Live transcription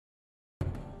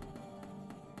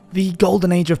The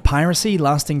Golden Age of Piracy,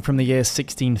 lasting from the year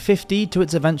 1650 to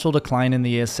its eventual decline in the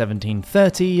year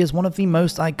 1730, is one of the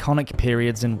most iconic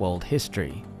periods in world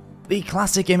history. The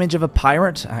classic image of a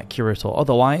pirate, accurate or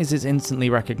otherwise, is instantly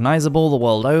recognisable the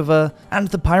world over, and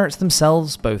the pirates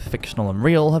themselves, both fictional and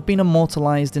real, have been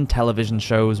immortalised in television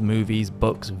shows, movies,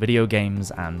 books, video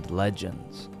games, and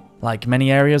legends. Like many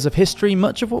areas of history,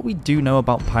 much of what we do know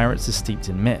about pirates is steeped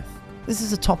in myth. This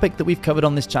is a topic that we've covered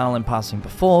on this channel in passing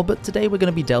before, but today we're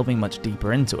going to be delving much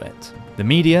deeper into it. The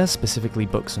media, specifically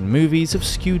books and movies, have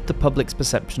skewed the public's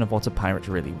perception of what a pirate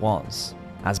really was.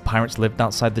 As pirates lived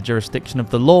outside the jurisdiction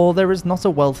of the law, there is not a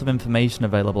wealth of information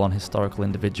available on historical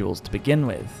individuals to begin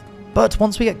with. But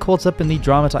once we get caught up in the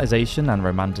dramatisation and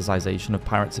romanticisation of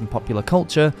pirates in popular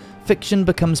culture, fiction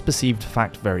becomes perceived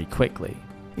fact very quickly.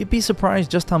 You'd be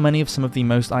surprised just how many of some of the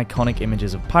most iconic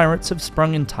images of pirates have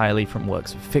sprung entirely from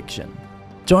works of fiction.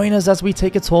 Join us as we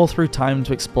take a tour through time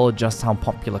to explore just how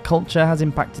popular culture has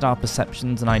impacted our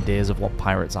perceptions and ideas of what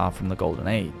pirates are from the Golden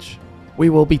Age. We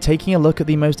will be taking a look at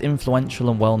the most influential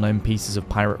and well-known pieces of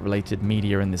pirate-related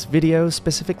media in this video,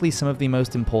 specifically some of the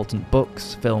most important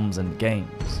books, films, and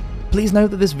games. Please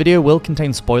note that this video will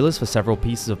contain spoilers for several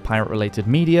pieces of pirate-related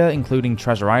media, including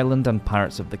Treasure Island and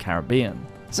Pirates of the Caribbean.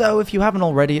 So if you haven't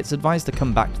already, it's advised to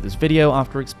come back to this video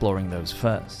after exploring those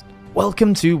first.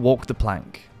 Welcome to Walk the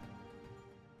Plank.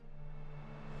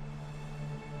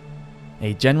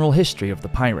 A general history of the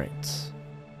pirates.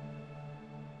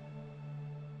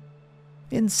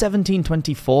 In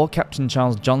 1724, Captain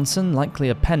Charles Johnson, likely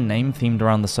a pen name themed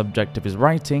around the subject of his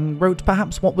writing, wrote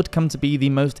perhaps what would come to be the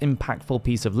most impactful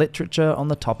piece of literature on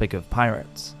the topic of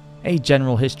pirates. A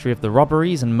general history of the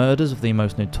robberies and murders of the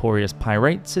most notorious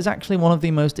pirates is actually one of the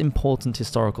most important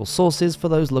historical sources for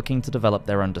those looking to develop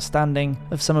their understanding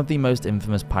of some of the most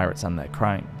infamous pirates and their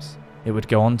crimes. It would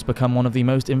go on to become one of the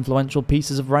most influential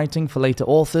pieces of writing for later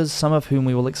authors, some of whom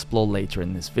we will explore later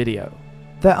in this video.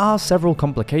 There are several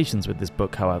complications with this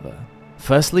book, however.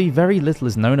 Firstly, very little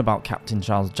is known about Captain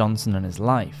Charles Johnson and his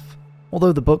life.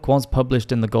 Although the book was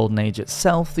published in the Golden Age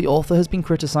itself, the author has been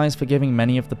criticised for giving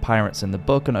many of the pirates in the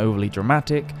book an overly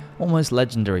dramatic, almost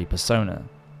legendary persona.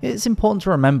 It's important to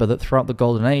remember that throughout the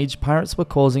Golden Age, pirates were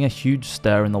causing a huge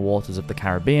stir in the waters of the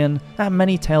Caribbean, and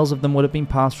many tales of them would have been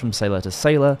passed from sailor to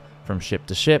sailor, from ship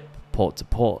to ship, port to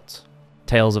port.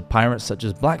 Tales of pirates such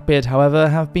as Blackbeard, however,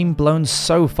 have been blown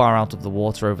so far out of the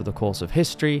water over the course of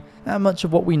history, and much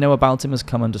of what we know about him has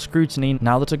come under scrutiny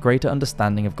now that a greater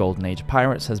understanding of Golden Age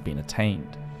pirates has been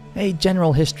attained. A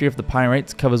general history of the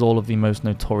pirates covers all of the most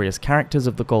notorious characters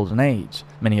of the Golden Age,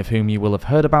 many of whom you will have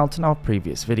heard about in our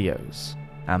previous videos.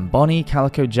 Anne Bonny,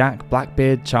 Calico Jack,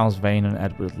 Blackbeard, Charles Vane, and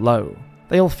Edward Lowe.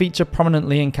 They all feature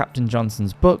prominently in Captain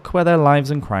Johnson's book, where their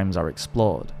lives and crimes are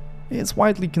explored. It's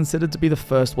widely considered to be the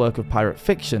first work of pirate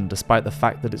fiction, despite the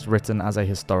fact that it's written as a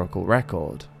historical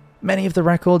record. Many of the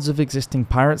records of existing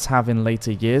pirates have in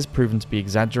later years proven to be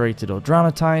exaggerated or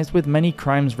dramatised, with many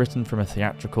crimes written from a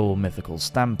theatrical, mythical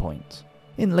standpoint.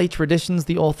 In later editions,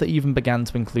 the author even began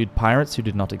to include pirates who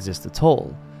did not exist at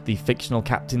all. The fictional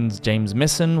captains James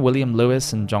Misson, William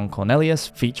Lewis, and John Cornelius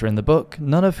feature in the book,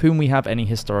 none of whom we have any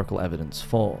historical evidence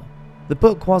for. The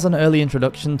book was an early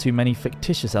introduction to many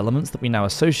fictitious elements that we now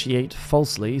associate,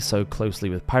 falsely, so closely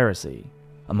with piracy.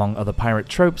 Among other pirate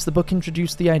tropes, the book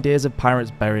introduced the ideas of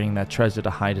pirates burying their treasure to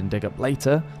hide and dig up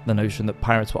later, the notion that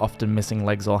pirates were often missing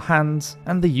legs or hands,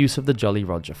 and the use of the Jolly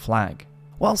Roger flag.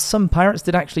 Whilst some pirates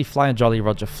did actually fly a Jolly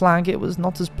Roger flag, it was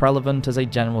not as prevalent as a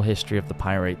general history of the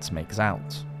pirates makes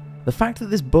out. The fact that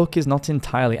this book is not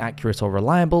entirely accurate or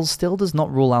reliable still does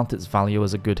not rule out its value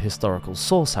as a good historical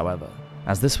source, however,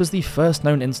 as this was the first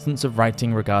known instance of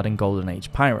writing regarding Golden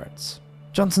Age pirates.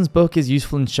 Johnson's book is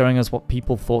useful in showing us what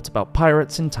people thought about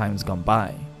pirates in times gone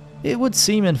by. It would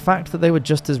seem, in fact, that they were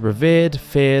just as revered,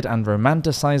 feared, and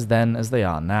romanticised then as they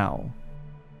are now.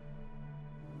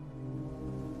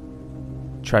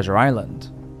 Treasure Island.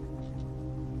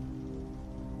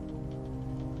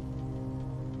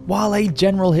 While A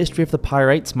General History of the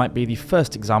Pirates might be the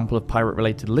first example of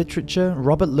pirate-related literature,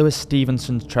 Robert Louis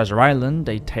Stevenson's Treasure Island,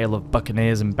 A Tale of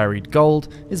Buccaneers and Buried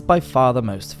Gold, is by far the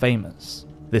most famous.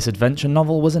 This adventure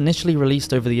novel was initially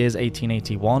released over the years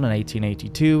 1881 and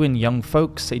 1882 in Young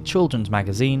Folks, a children's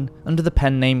magazine, under the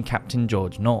pen name Captain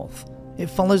George North. It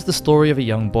follows the story of a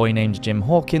young boy named Jim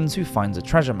Hawkins who finds a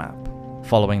treasure map.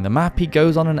 Following the map, he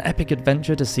goes on an epic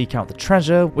adventure to seek out the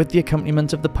treasure with the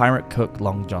accompaniment of the pirate cook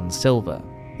Long John Silver.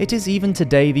 It is even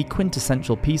today the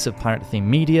quintessential piece of pirate-themed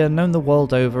media known the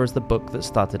world over as the book that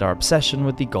started our obsession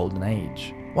with the Golden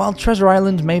Age. While Treasure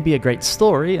Island may be a great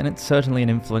story, and it's certainly an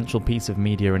influential piece of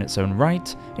media in its own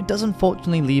right, it does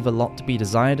unfortunately leave a lot to be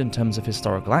desired in terms of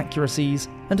historical accuracies,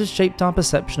 and has shaped our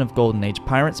perception of Golden Age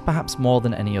pirates perhaps more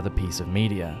than any other piece of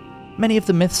media. Many of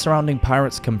the myths surrounding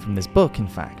pirates come from this book, in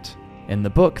fact. In the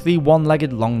book, the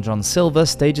one-legged Long John Silver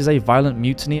stages a violent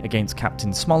mutiny against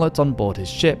Captain Smollett on board his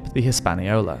ship, the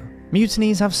Hispaniola.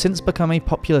 Mutinies have since become a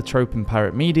popular trope in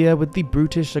pirate media, with the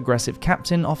brutish, aggressive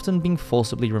captain often being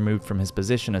forcibly removed from his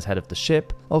position as head of the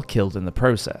ship, or killed in the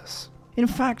process. In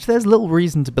fact, there's little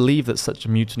reason to believe that such a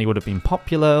mutiny would have been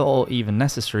popular, or even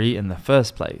necessary in the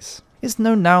first place. It's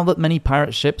known now that many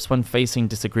pirate ships, when facing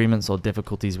disagreements or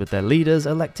difficulties with their leaders,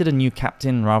 elected a new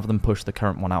captain rather than push the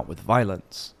current one out with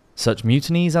violence. Such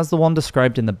mutinies, as the one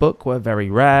described in the book, were very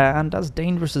rare, and as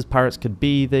dangerous as pirates could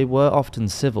be, they were often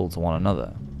civil to one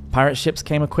another. Pirate ships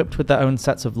came equipped with their own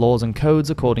sets of laws and codes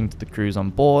according to the crews on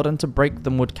board, and to break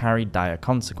them would carry dire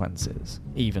consequences,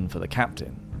 even for the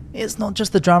captain. It's not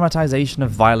just the dramatisation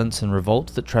of violence and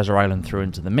revolt that Treasure Island threw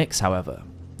into the mix, however.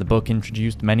 The book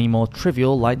introduced many more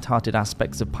trivial, light-hearted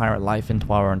aspects of pirate life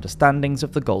into our understandings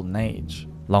of the Golden Age.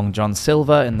 Long John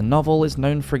Silver in the novel is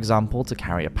known, for example, to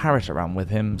carry a parrot around with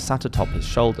him, sat atop his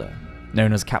shoulder.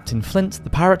 Known as Captain Flint, the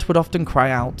parrot would often cry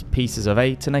out "Pieces of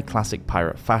 8" in a classic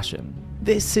pirate fashion.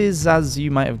 This is, as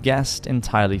you might have guessed,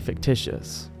 entirely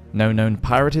fictitious. No known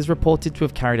pirate is reported to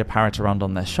have carried a parrot around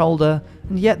on their shoulder,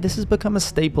 and yet this has become a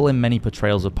staple in many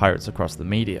portrayals of pirates across the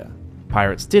media.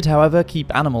 Pirates did, however,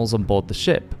 keep animals on board the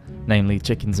ship, namely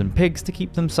chickens and pigs, to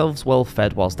keep themselves well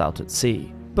fed whilst out at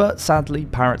sea. But sadly,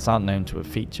 parrots aren't known to have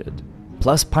featured.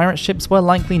 Plus, pirate ships were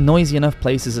likely noisy enough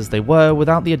places as they were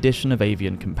without the addition of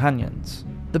avian companions.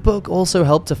 The book also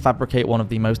helped to fabricate one of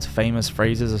the most famous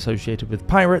phrases associated with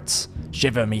pirates: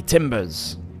 "Shiver me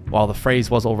timbers." While the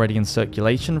phrase was already in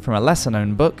circulation from a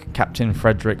lesser-known book, Captain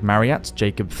Frederick Marryat's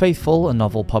Jacob Faithful, a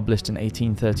novel published in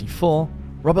 1834,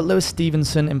 Robert Louis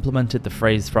Stevenson implemented the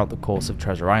phrase throughout the course of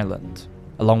Treasure Island.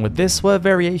 Along with this were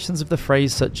variations of the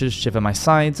phrase such as "shiver my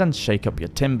sides" and "shake up your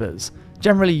timbers,"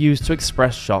 generally used to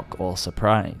express shock or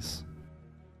surprise.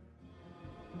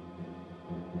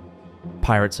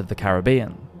 Pirates of the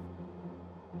Caribbean.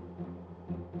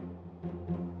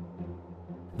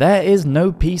 There is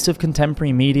no piece of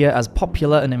contemporary media as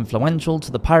popular and influential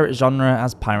to the pirate genre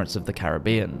as Pirates of the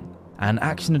Caribbean, an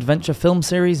action-adventure film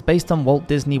series based on Walt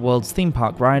Disney World's theme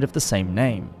park ride of the same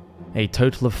name. A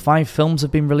total of 5 films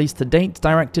have been released to date,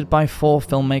 directed by 4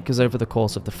 filmmakers over the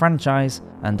course of the franchise,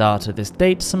 and are to this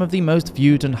date some of the most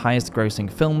viewed and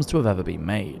highest-grossing films to have ever been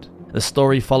made. The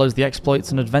story follows the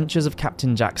exploits and adventures of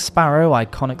Captain Jack Sparrow,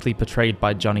 iconically portrayed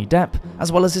by Johnny Depp,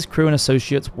 as well as his crew and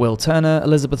associates Will Turner,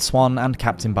 Elizabeth Swann, and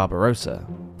Captain Barbarossa.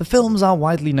 The films are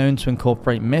widely known to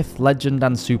incorporate myth, legend,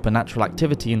 and supernatural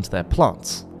activity into their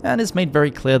plots, and it's made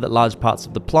very clear that large parts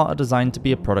of the plot are designed to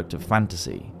be a product of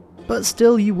fantasy. But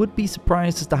still, you would be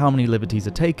surprised as to how many liberties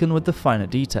are taken with the finer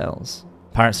details.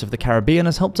 Pirates of the Caribbean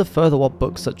has helped to further what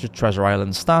books such as Treasure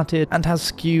Island started, and has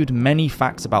skewed many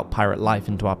facts about pirate life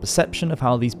into our perception of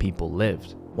how these people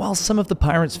lived. While some of the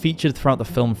pirates featured throughout the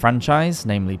film franchise,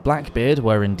 namely Blackbeard,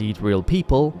 were indeed real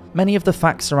people, many of the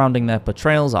facts surrounding their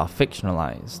portrayals are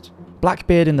fictionalized.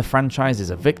 Blackbeard in the franchise is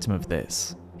a victim of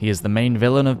this. He is the main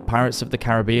villain of Pirates of the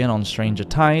Caribbean on Stranger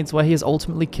Tides, where he is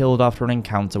ultimately killed after an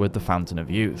encounter with the Fountain of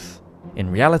Youth.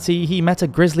 In reality, he met a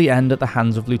grisly end at the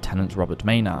hands of Lieutenant Robert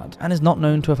Maynard, and is not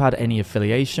known to have had any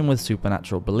affiliation with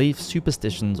supernatural beliefs,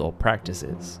 superstitions, or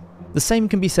practices. The same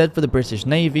can be said for the British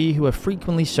Navy, who are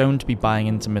frequently shown to be buying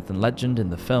into myth and legend in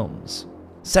the films.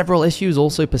 Several issues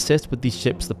also persist with these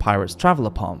ships the pirates travel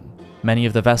upon. Many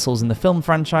of the vessels in the film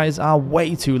franchise are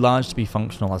way too large to be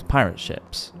functional as pirate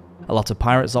ships. A lot of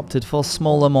pirates opted for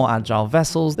smaller, more agile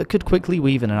vessels that could quickly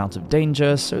weave in and out of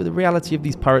danger, so the reality of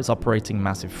these pirates operating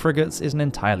massive frigates is an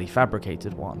entirely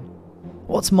fabricated one.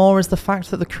 What's more is the fact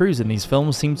that the crews in these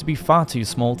films seem to be far too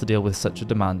small to deal with such a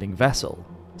demanding vessel.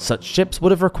 Such ships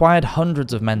would have required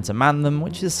hundreds of men to man them,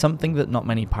 which is something that not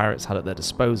many pirates had at their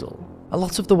disposal. A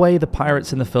lot of the way the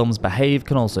pirates in the films behave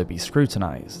can also be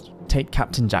scrutinized. Take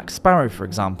Captain Jack Sparrow for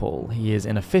example. He is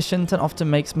inefficient and often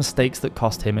makes mistakes that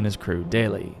cost him and his crew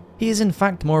dearly. He is in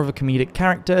fact more of a comedic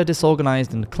character,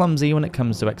 disorganized and clumsy when it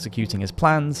comes to executing his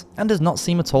plans, and does not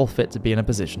seem at all fit to be in a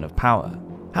position of power.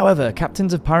 However,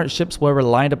 captains of pirate ships were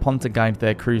relied upon to guide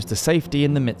their crews to safety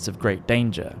in the midst of great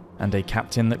danger, and a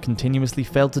captain that continuously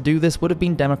failed to do this would have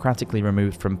been democratically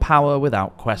removed from power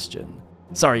without question.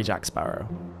 Sorry, Jack Sparrow.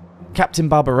 Captain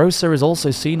Barbarossa is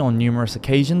also seen on numerous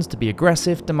occasions to be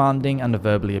aggressive, demanding, and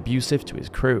verbally abusive to his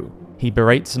crew. He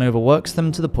berates and overworks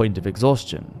them to the point of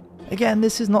exhaustion. Again,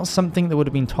 this is not something that would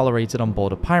have been tolerated on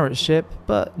board a pirate ship,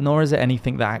 but nor is it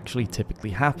anything that actually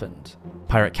typically happened.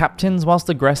 Pirate captains, whilst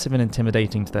aggressive and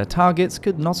intimidating to their targets,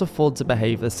 could not afford to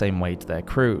behave the same way to their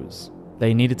crews.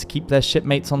 They needed to keep their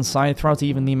shipmates on side throughout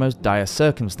even the most dire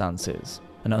circumstances.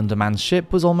 An undermanned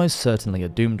ship was almost certainly a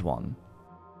doomed one.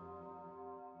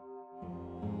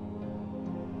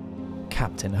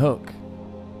 Captain Hook.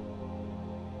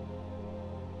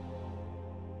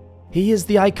 He is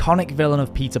the iconic villain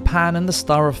of Peter Pan and the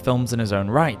star of films in his own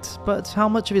right, but how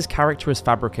much of his character is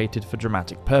fabricated for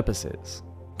dramatic purposes?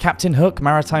 Captain Hook,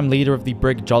 maritime leader of the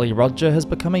brig Jolly Roger, has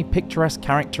become a picturesque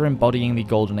character embodying the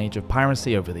Golden Age of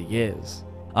Piracy over the years.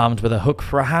 Armed with a hook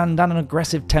for a hand and an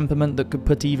aggressive temperament that could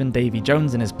put even Davy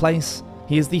Jones in his place,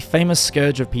 he is the famous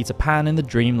scourge of Peter Pan in the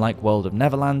dreamlike world of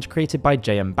Neverland created by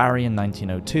J.M. Barrie in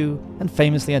 1902 and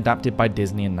famously adapted by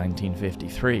Disney in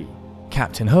 1953.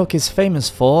 Captain Hook is famous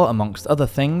for, amongst other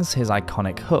things, his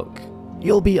iconic hook.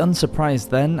 You'll be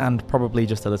unsurprised then, and probably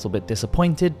just a little bit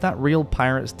disappointed, that real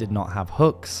pirates did not have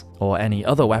hooks, or any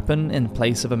other weapon, in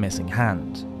place of a missing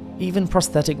hand. Even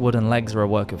prosthetic wooden legs are a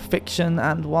work of fiction,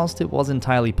 and whilst it was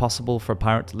entirely possible for a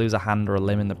pirate to lose a hand or a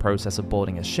limb in the process of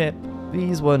boarding a ship,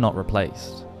 these were not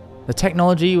replaced. The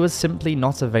technology was simply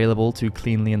not available to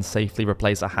cleanly and safely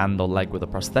replace a hand or leg with a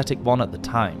prosthetic one at the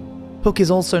time. Hook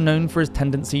is also known for his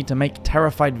tendency to make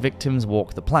terrified victims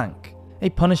walk the plank,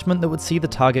 a punishment that would see the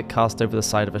target cast over the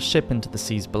side of a ship into the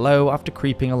seas below after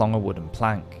creeping along a wooden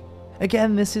plank.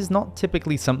 Again, this is not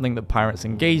typically something that pirates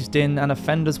engaged in, and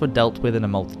offenders were dealt with in a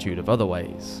multitude of other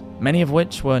ways, many of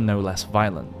which were no less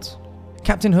violent.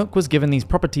 Captain Hook was given these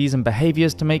properties and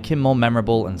behaviours to make him more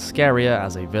memorable and scarier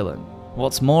as a villain.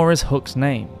 What's more is Hook's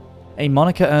name, a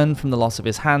moniker earned from the loss of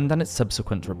his hand and its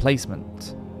subsequent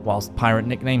replacement. Whilst pirate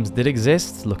nicknames did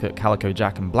exist, look at Calico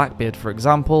Jack and Blackbeard for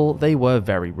example, they were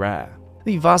very rare.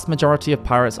 The vast majority of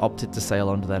pirates opted to sail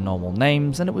under their normal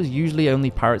names, and it was usually only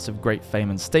pirates of great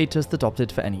fame and status that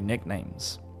opted for any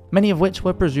nicknames, many of which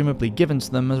were presumably given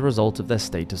to them as a result of their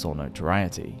status or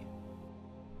notoriety.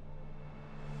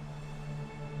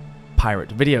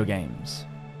 Pirate video games.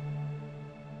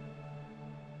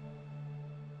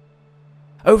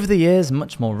 Over the years,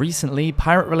 much more recently,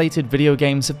 pirate-related video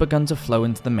games have begun to flow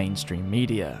into the mainstream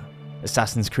media.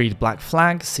 Assassin's Creed Black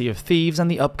Flag, Sea of Thieves, and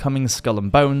the upcoming Skull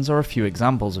and Bones are a few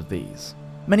examples of these,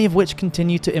 many of which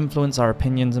continue to influence our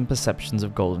opinions and perceptions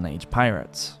of Golden Age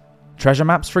pirates. Treasure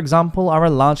maps, for example, are a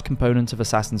large component of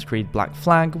Assassin's Creed Black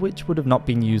Flag, which would have not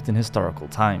been used in historical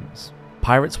times.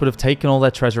 Pirates would have taken all their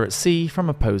treasure at sea from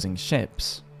opposing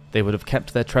ships. They would have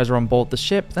kept their treasure on board the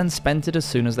ship, then spent it as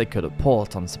soon as they could at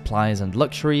port on supplies and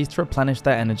luxuries to replenish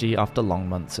their energy after long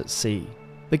months at sea.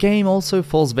 The game also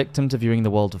falls victim to viewing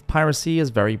the world of piracy as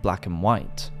very black and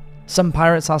white. Some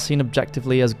pirates are seen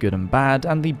objectively as good and bad,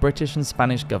 and the British and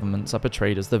Spanish governments are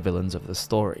portrayed as the villains of the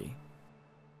story.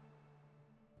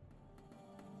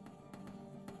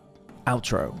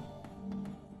 Outro.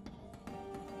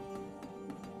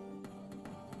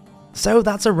 So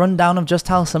that's a rundown of just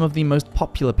how some of the most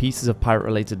popular pieces of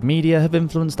pirate-related media have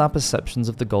influenced our perceptions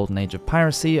of the Golden Age of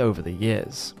Piracy over the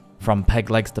years. From peg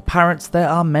legs to parrots, there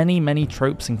are many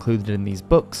tropes included in these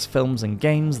books, films and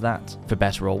games that, for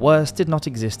better or worse, did not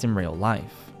exist in real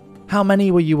life. How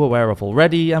many were you aware of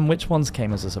already, and which ones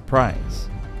came as a surprise?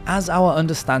 As our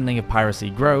understanding of piracy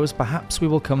grows, perhaps we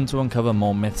will come to uncover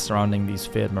more myths surrounding these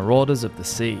feared marauders of the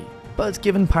sea. But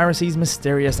given piracy's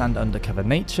mysterious and undercover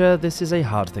nature, this is a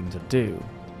hard thing to do.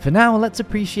 For now, let's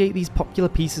appreciate these popular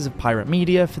pieces of pirate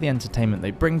media for the entertainment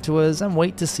they bring to us, and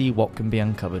wait to see what can be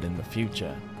uncovered in the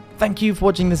future. Thank you for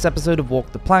watching this episode of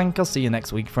Walk the Plank. I'll see you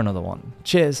next week for another one.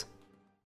 Cheers!